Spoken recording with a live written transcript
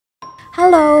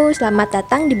Halo, selamat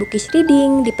datang di Bookish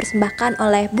Reading, dipersembahkan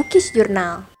oleh Bookish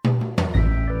Journal.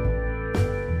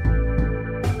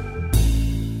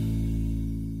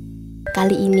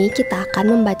 Kali ini kita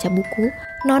akan membaca buku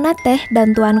Nona Teh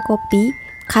dan Tuan Kopi,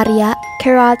 karya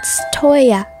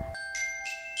Crowdstroia.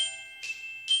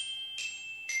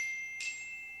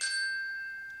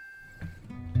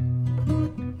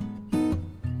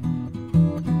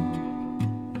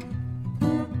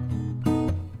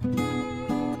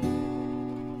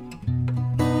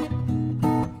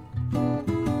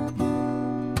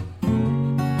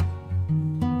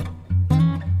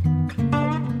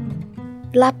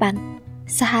 Delapan.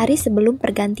 Sehari sebelum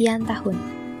pergantian tahun.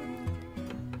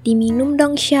 Diminum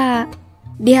dong, Sya.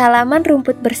 Di halaman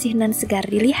rumput bersih nan segar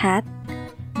dilihat,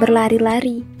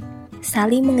 berlari-lari,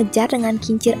 saling mengejar dengan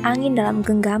kincir angin dalam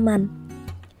genggaman.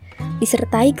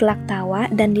 Disertai gelak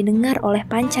tawa dan didengar oleh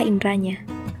panca inderanya.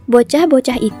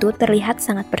 Bocah-bocah itu terlihat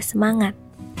sangat bersemangat.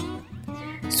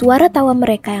 Suara tawa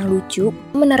mereka yang lucu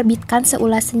menerbitkan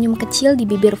seulas senyum kecil di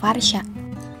bibir Farsha.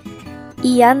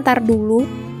 Iya, ntar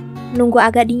dulu. Nunggu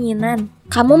agak dinginan.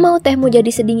 Kamu mau tehmu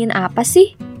jadi sedingin apa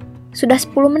sih? Sudah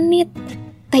 10 menit.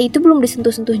 Teh itu belum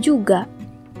disentuh-sentuh juga.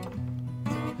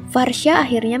 Farsha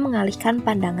akhirnya mengalihkan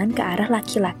pandangan ke arah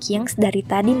laki-laki yang dari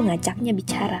tadi mengajaknya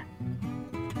bicara.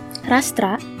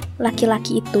 Rastra,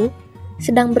 laki-laki itu,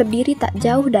 sedang berdiri tak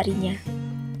jauh darinya,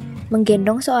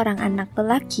 menggendong seorang anak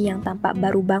lelaki yang tampak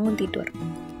baru bangun tidur.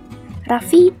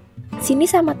 Raffi, sini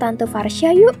sama Tante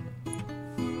Farsha yuk.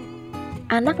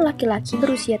 Anak laki-laki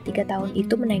berusia 3 tahun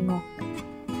itu menengok.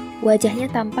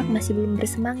 Wajahnya tampak masih belum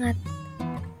bersemangat.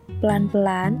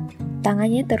 Pelan-pelan,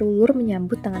 tangannya terulur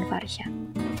menyambut tangan Farsha.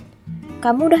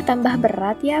 Kamu udah tambah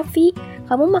berat ya, Vi?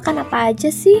 Kamu makan apa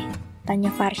aja sih?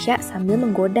 Tanya Farsha sambil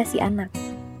menggoda si anak.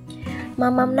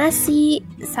 Mamam nasi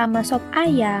sama sop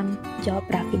ayam, jawab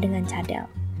Raffi dengan cadel.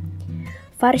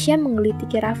 Farsha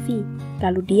menggelitiki Raffi,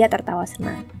 lalu dia tertawa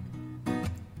senang.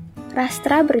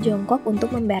 Rastra berjongkok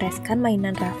untuk membereskan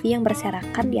mainan Raffi yang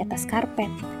berserakan di atas karpet.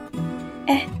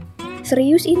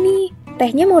 Serius ini,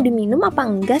 tehnya mau diminum apa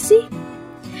enggak sih?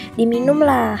 Diminum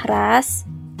lah, Ras.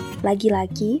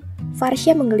 Lagi-lagi,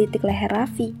 Farsha menggelitik leher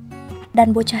Raffi,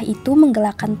 dan bocah itu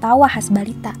menggelakkan tawa khas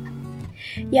balita.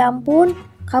 Ya ampun,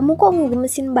 kamu kok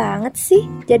ngegemesin banget sih,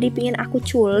 jadi pingin aku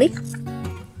culik?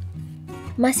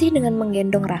 Masih dengan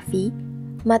menggendong Raffi,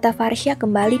 mata Farsha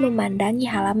kembali memandangi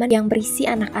halaman yang berisi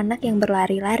anak-anak yang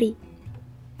berlari-lari.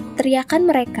 Teriakan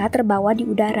mereka terbawa di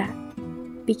udara.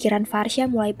 Pikiran Farsha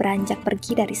mulai beranjak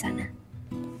pergi dari sana,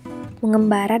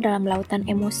 mengembara dalam lautan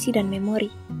emosi dan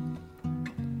memori.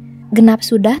 Genap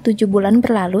sudah 7 bulan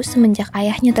berlalu semenjak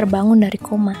ayahnya terbangun dari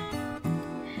koma.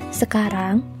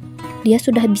 Sekarang, dia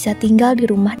sudah bisa tinggal di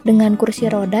rumah dengan kursi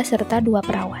roda serta 2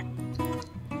 perawat.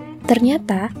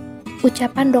 Ternyata,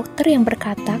 ucapan dokter yang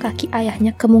berkata kaki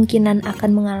ayahnya kemungkinan akan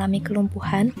mengalami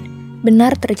kelumpuhan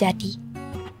benar terjadi.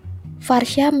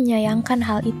 Farsha menyayangkan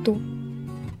hal itu.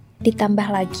 Ditambah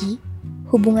lagi,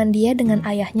 hubungan dia dengan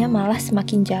ayahnya malah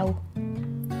semakin jauh.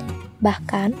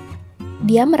 Bahkan,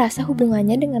 dia merasa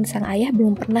hubungannya dengan sang ayah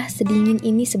belum pernah sedingin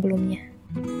ini sebelumnya.